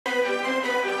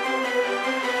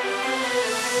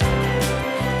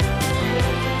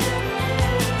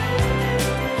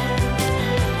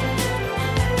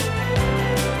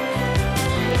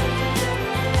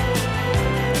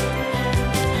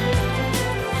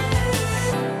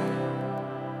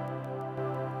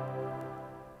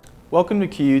Welcome to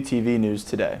QUTV News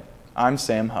Today. I'm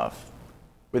Sam Huff.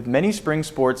 With many spring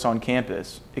sports on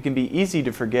campus, it can be easy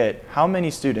to forget how many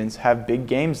students have big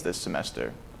games this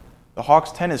semester. The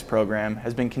Hawks tennis program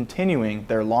has been continuing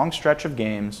their long stretch of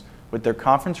games with their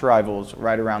conference rivals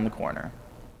right around the corner.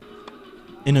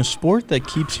 In a sport that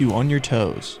keeps you on your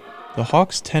toes, the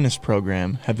Hawks tennis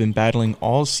program have been battling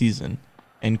all season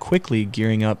and quickly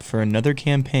gearing up for another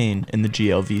campaign in the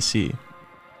GLVC.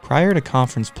 Prior to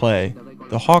conference play,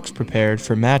 the Hawks prepared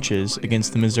for matches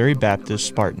against the Missouri Baptist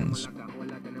Spartans.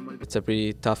 It's a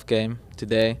pretty tough game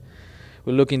today.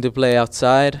 We're looking to play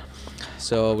outside,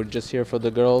 so we're just here for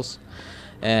the girls.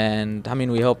 And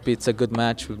we hope it's a good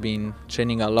match. We've been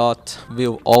training a lot.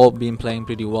 We've all been playing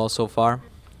pretty well so far,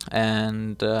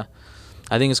 and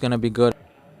I think it's going to be good.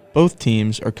 Both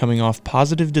teams are coming off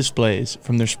positive displays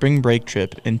from their spring break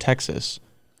trip in Texas,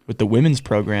 with the women's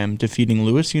program defeating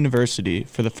Lewis University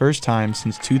for the first time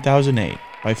since 2008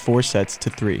 by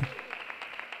 4-3.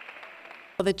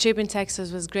 The trip in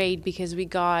Texas was great because we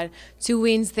got 2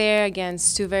 wins there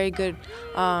against 2 very good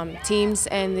teams,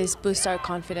 and this boosted our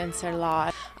confidence a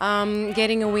lot.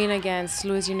 Getting a win against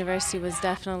Lewis University was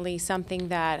definitely something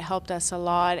that helped us a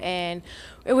lot, and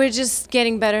we're just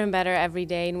getting better and better every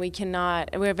day, and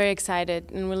we're very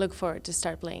excited and we look forward to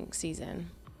start playing season.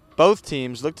 Both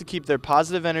teams look to keep their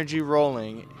positive energy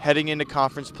rolling heading into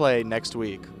conference play next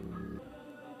week.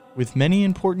 With many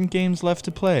important games left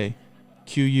to play,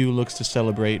 QU looks to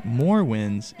celebrate more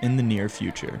wins in the near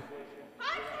future.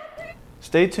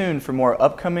 Stay tuned for more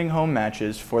upcoming home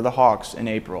matches for the Hawks in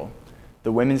April.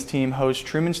 The women's team hosts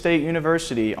Truman State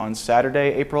University on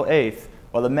Saturday, April 8th,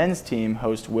 while the men's team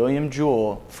hosts William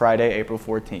Jewell Friday, April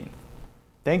 14th.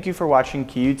 Thank you for watching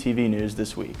QUTV News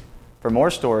this week. For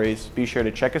more stories, be sure to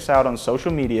check us out on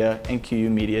social media and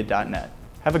QUmedia.net.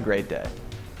 Have a great day.